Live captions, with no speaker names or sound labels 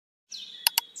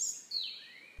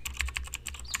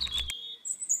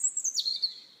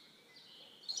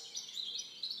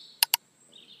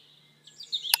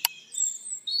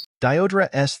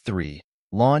Diodra S3,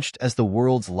 launched as the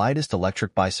world's lightest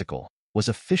electric bicycle, was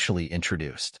officially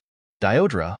introduced.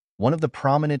 Diodra, one of the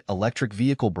prominent electric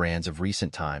vehicle brands of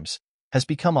recent times, has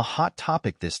become a hot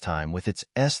topic this time with its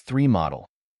S3 model,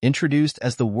 introduced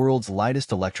as the world's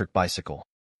lightest electric bicycle.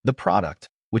 The product,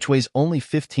 which weighs only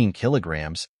 15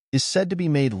 kilograms, is said to be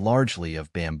made largely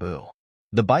of bamboo.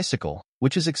 The bicycle,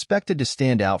 which is expected to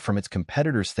stand out from its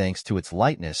competitors thanks to its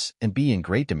lightness and be in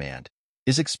great demand,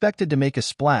 is expected to make a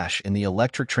splash in the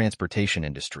electric transportation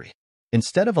industry.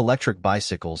 Instead of electric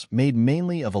bicycles made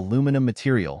mainly of aluminum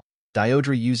material,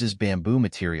 Diodra uses bamboo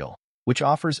material, which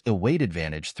offers a weight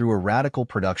advantage through a radical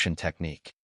production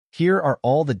technique. Here are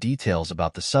all the details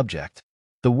about the subject.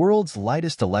 The world's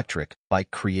lightest electric bike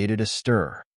created a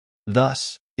stir.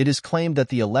 Thus, it is claimed that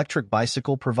the electric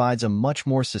bicycle provides a much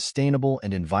more sustainable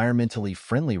and environmentally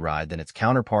friendly ride than its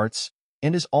counterparts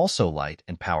and is also light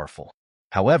and powerful.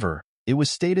 However, it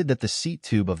was stated that the seat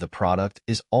tube of the product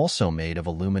is also made of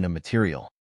aluminum material.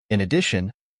 In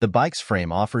addition, the bike's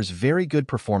frame offers very good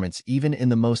performance even in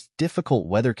the most difficult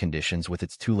weather conditions with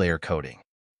its two-layer coating.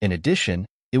 In addition,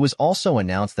 it was also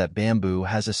announced that bamboo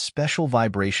has a special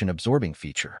vibration-absorbing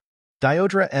feature.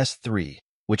 Diodra S3,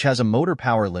 which has a motor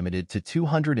power limited to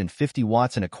 250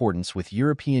 watts in accordance with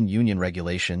European Union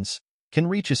regulations, can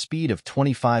reach a speed of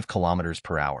 25 kilometers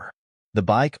per hour. The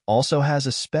bike also has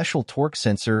a special torque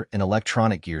sensor and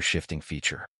electronic gear shifting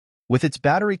feature. With its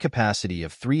battery capacity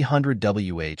of 300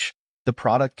 Wh, the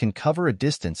product can cover a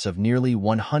distance of nearly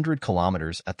 100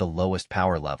 kilometers at the lowest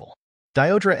power level.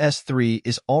 Diodra S3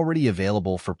 is already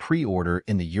available for pre-order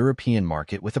in the European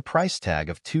market with a price tag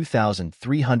of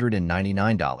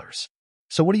 $2,399.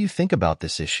 So what do you think about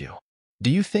this issue? Do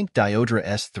you think Diodra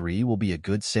S3 will be a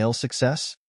good sales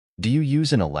success? Do you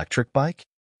use an electric bike?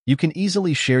 You can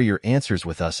easily share your answers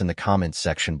with us in the comments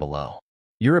section below.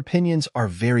 Your opinions are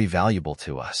very valuable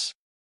to us.